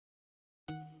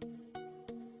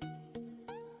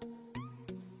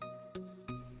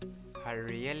Her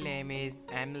real name is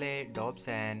Emily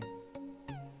Dobson,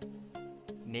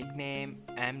 nickname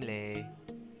Emily.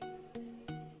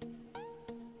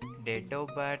 Date of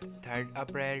birth 3rd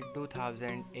April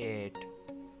 2008.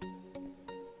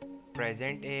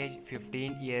 Present age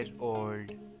 15 years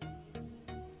old.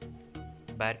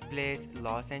 Birthplace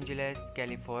Los Angeles,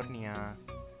 California.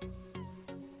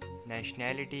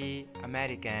 Nationality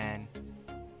American.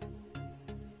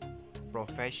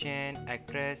 Profession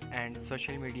actress and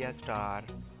social media star.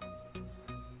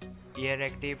 Year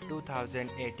active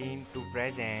 2018 to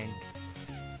present.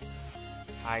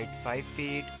 Height 5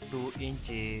 feet 2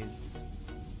 inches.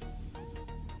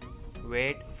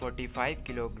 Weight 45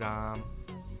 kg.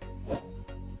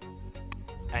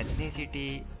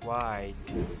 Ethnicity white.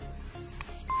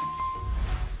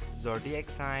 Zodiac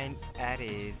sign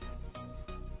Aries.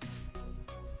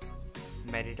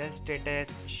 Marital status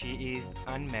she is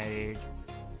unmarried.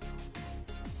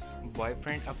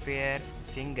 Boyfriend affair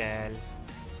single.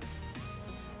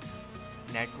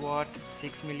 Net worth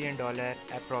 $6 million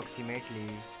approximately.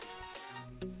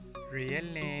 Real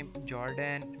name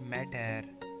Jordan Matter.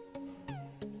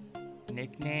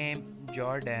 Nickname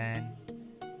Jordan.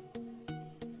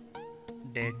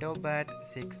 Date of birth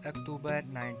 6 October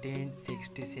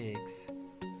 1966.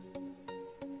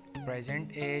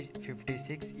 Present age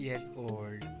 56 years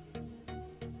old.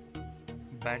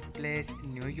 Birthplace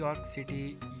New York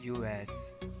City,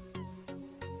 US.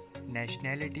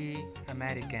 Nationality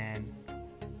American.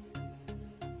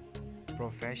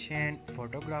 Profession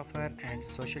photographer and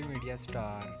social media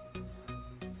star.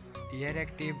 Year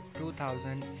active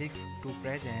 2006 to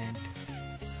present.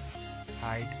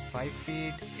 Height 5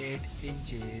 feet 8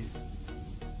 inches.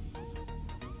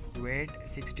 Weight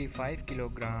 65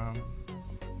 kg.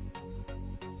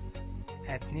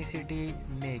 Ethnicity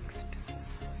mixed.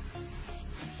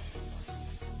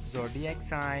 Zodiac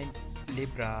sign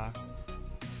Libra.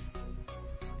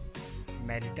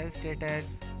 Marital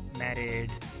status married.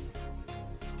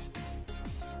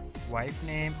 Wife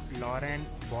name Lauren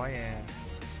Boyer.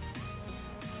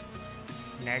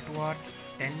 Net worth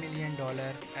 $10 million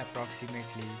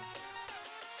approximately.